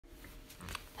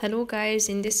Hello guys,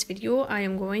 in this video I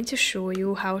am going to show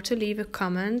you how to leave a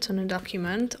comment on a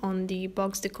document on the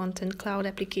Box the Content Cloud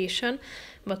application.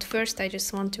 But first I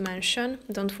just want to mention,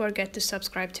 don't forget to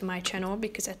subscribe to my channel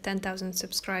because at 10,000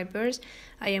 subscribers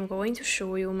I am going to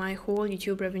show you my whole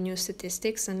YouTube revenue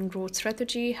statistics and growth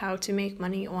strategy, how to make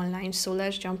money online. So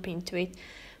let's jump into it.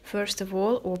 First of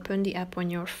all, open the app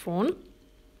on your phone.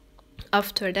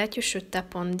 After that you should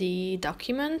tap on the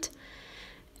document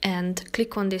and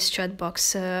click on this chat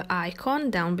box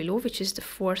icon down below, which is the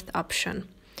fourth option.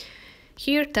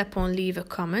 Here tap on leave a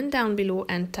comment down below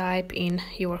and type in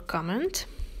your comment.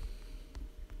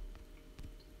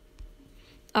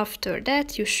 After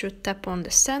that you should tap on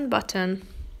the send button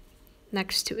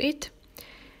next to it,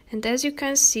 and as you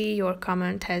can see your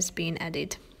comment has been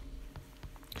added.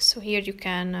 So here you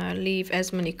can leave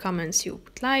as many comments you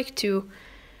would like to,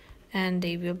 and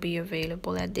they will be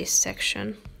available at this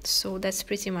section. So that's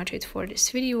pretty much it for this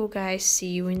video, guys. See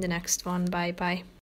you in the next one. Bye bye.